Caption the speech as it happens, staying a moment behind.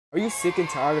Are you sick and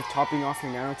tired of topping off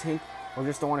your nano tank, or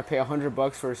just don't want to pay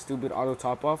 $100 for a stupid auto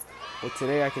top off? Well,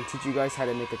 today I can teach you guys how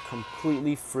to make a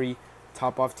completely free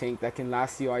top off tank that can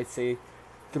last you, I'd say,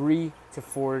 3 to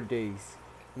 4 days.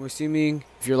 I'm assuming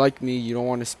if you're like me, you don't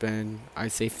want to spend,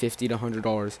 I'd say, $50 to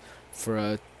 $100 for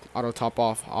a auto top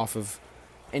off of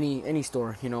any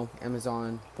store,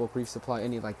 Amazon, bulk Reef supply,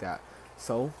 any like that.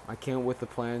 So I came up with a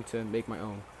plan to make my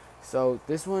own. So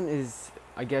this one is,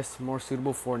 I guess, more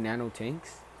suitable for nano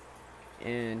tanks,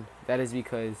 and that is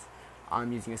because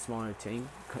I'm using a smaller tank,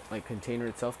 like container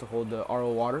itself, to hold the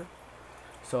RO water.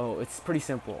 So it's pretty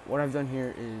simple. What I've done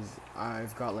here is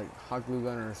I've got like hot glue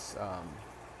gun or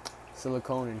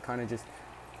silicone, and kind of just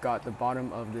got the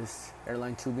bottom of this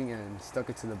airline tubing and stuck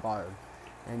it to the bottom,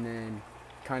 and then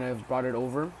kind of brought it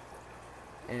over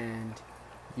and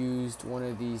used one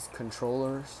of these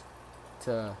controllers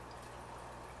to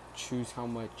choose how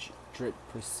much drip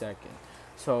per second.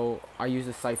 So I use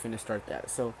a siphon to start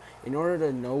that. So in order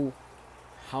to know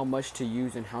how much to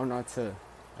use and how not to,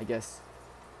 I guess,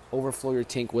 overflow your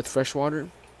tank with fresh water,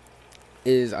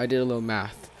 is I did a little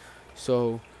math.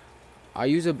 So I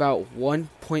use about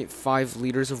 1.5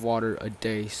 liters of water a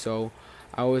day. So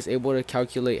I was able to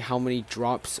calculate how many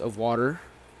drops of water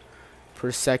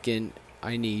per second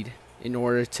I need in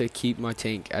order to keep my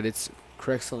tank at its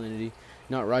correct salinity,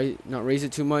 not raise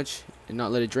it too much and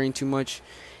not let it drain too much.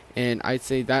 And I'd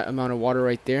say that amount of water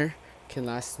right there can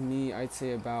last me, I'd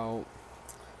say, about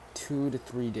 2 to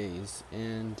 3 days.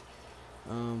 And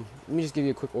let me just give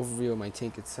you a quick overview of my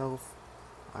tank itself.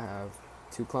 I have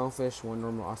 2 clownfish, 1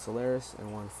 normal ocellaris,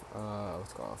 and 1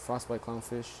 what's called a frostbite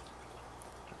clownfish.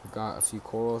 I've got a few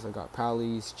corals. I got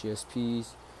pallies,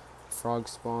 GSPs, frog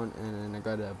spawn, and then I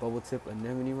got a bubble tip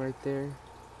anemone right there.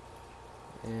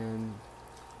 And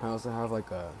I also have like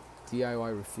a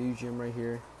DIY refugium right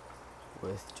here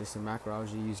with just some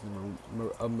macroalgae, using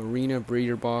a marina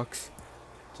breeder box.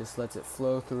 Just lets it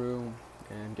flow through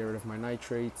and get rid of my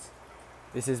nitrates.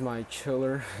 This is my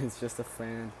chiller. It's just a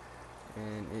fan,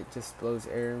 and it just blows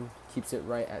air, keeps it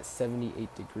right at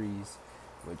 78 degrees,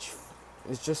 which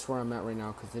is just where I'm at right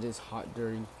now because it is hot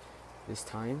during this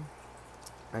time.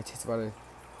 It's about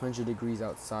 100 degrees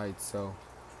outside, so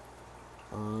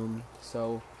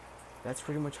that's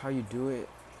pretty much how you do it.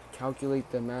 Calculate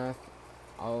the math.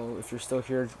 If you're still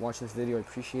here watching this video, I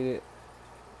appreciate it,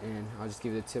 and I'll just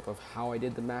give you the tip of how I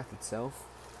did the math itself.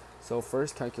 So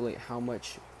first, calculate how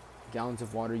much gallons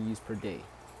of water you use per day,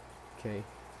 okay?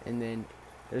 And then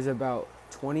there's about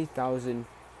 20,000,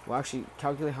 well, actually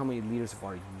calculate how many liters of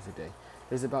water you use a day.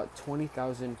 There's about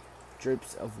 20,000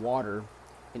 drips of water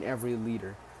in every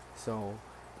liter. So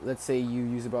let's say you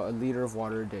use about a liter of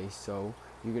water a day, so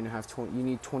you're gonna have you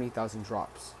need 20,000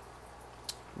 drops.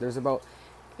 There's about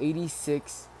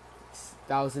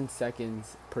 86,000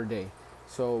 seconds per day.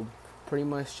 So pretty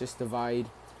much just divide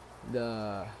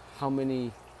the how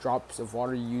many drops of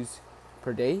water you use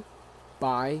per day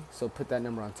by, so put that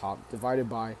number on top, divided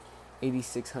by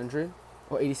 86,000,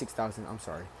 I'm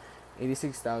sorry,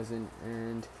 86,000,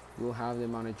 and you'll have the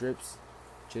amount of drips.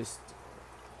 Just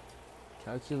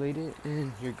calculate it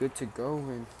and you're good to go.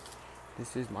 And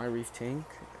this is my reef tank.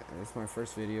 It's my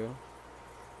first video,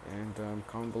 and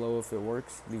comment below if it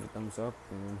works, leave a thumbs up,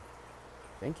 and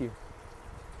thank you.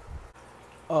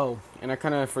 Oh, and I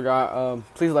kind of forgot,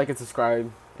 please like and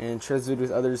subscribe and share this video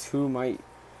with others who might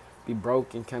be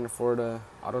broke and can't afford a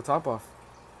auto top off.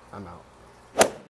 I'm out.